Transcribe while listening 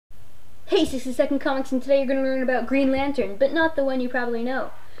Hey, 60-second comics, and today you're going to learn about Green Lantern, but not the one you probably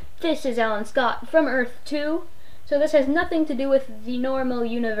know. This is Alan Scott from Earth 2, so this has nothing to do with the normal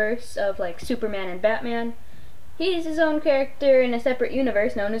universe of, like, Superman and Batman. He's his own character in a separate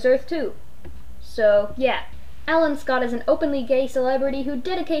universe known as Earth 2. So, yeah. Alan Scott is an openly gay celebrity who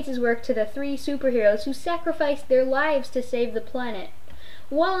dedicates his work to the three superheroes who sacrificed their lives to save the planet.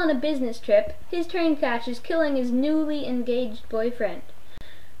 While on a business trip, his train crashes, killing his newly engaged boyfriend.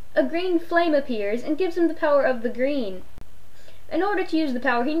 A green flame appears and gives him the power of the green. In order to use the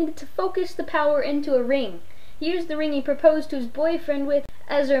power, he needed to focus the power into a ring. He used the ring he proposed to his boyfriend with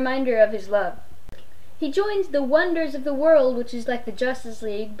as a reminder of his love. He joins the Wonders of the World, which is like the Justice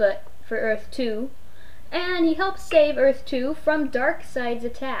League, but for Earth 2, and he helps save Earth 2 from Darkseid's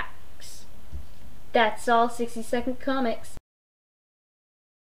attacks. That's all 60-second comics.